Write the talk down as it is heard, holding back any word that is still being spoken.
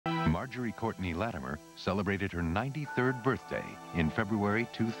Marjorie Courtney Latimer celebrated her 93rd birthday in February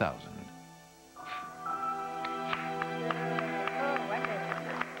 2000.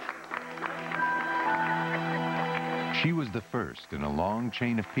 She was the first in a long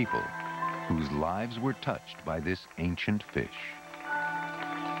chain of people whose lives were touched by this ancient fish.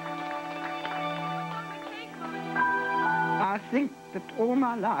 I think that all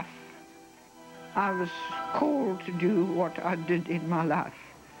my life I was called to do what I did in my life.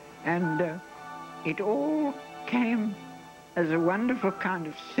 And it all came as a wonderful kind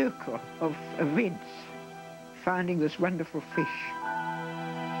of circle of events, finding this wonderful fish.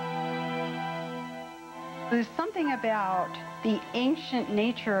 There's something about the ancient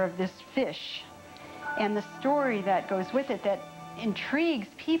nature of this fish and the story that goes with it that intrigues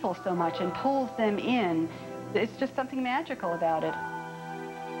people so much and pulls them in. It's just something magical about it.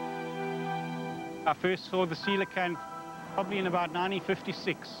 I first saw the coelacanth probably in about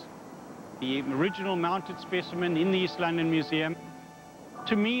 1956. The original mounted specimen in the East London Museum.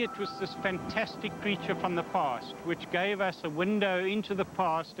 To me, it was this fantastic creature from the past, which gave us a window into the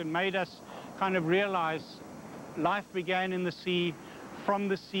past and made us kind of realize life began in the sea. From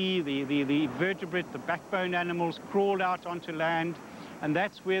the sea, the vertebrate, the backbone animals crawled out onto land, and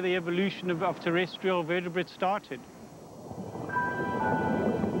that's where the evolution of terrestrial vertebrates started.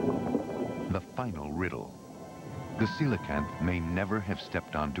 The final riddle. The coelacanth may never have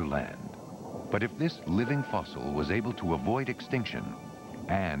stepped onto land. But if this living fossil was able to avoid extinction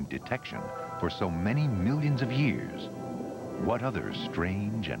and detection for so many millions of years, what other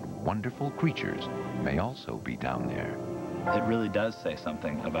strange and wonderful creatures may also be down there? It really does say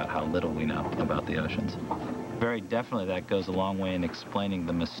something about how little we know about the oceans. Very definitely that goes a long way in explaining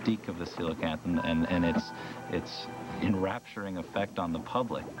the mystique of the coelacanth and its enrapturing effect on the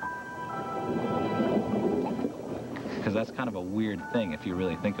public. Because that's kind of a weird thing if you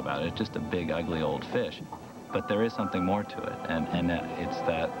really think about it. It's just a big, ugly old fish. But there is something more to it, and it's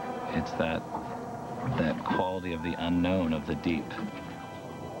that quality of the unknown, of the deep.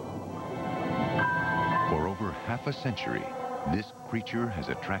 For over half a century, this creature has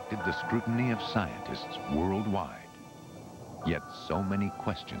attracted the scrutiny of scientists worldwide. Yet so many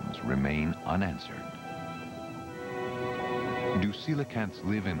questions remain unanswered. Do coelacanths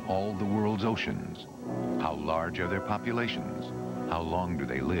live in all the world's oceans? How large are their populations? How long do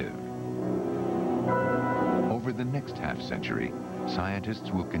they live? Over the next half-century,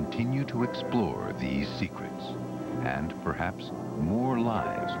 scientists will continue to explore these secrets, and perhaps more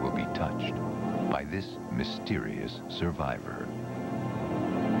lives will be touched by this mysterious survivor.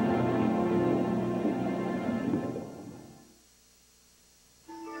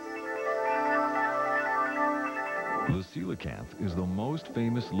 The coelacanth is the most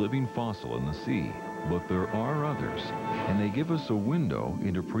famous living fossil in the sea, but there are others, and they give us a window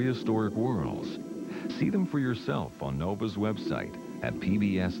into prehistoric worlds. See them for yourself on NOVA's website at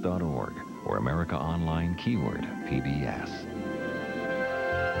pbs.org or America Online keyword PBS.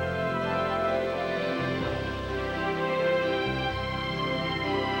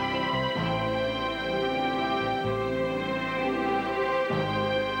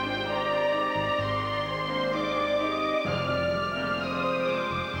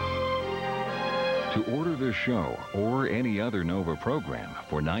 To order this show or any other NOVA program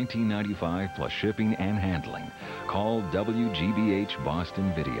for $19.95 plus shipping and handling, call WGBH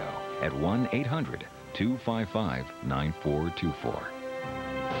Boston Video at 1-800-255-9424.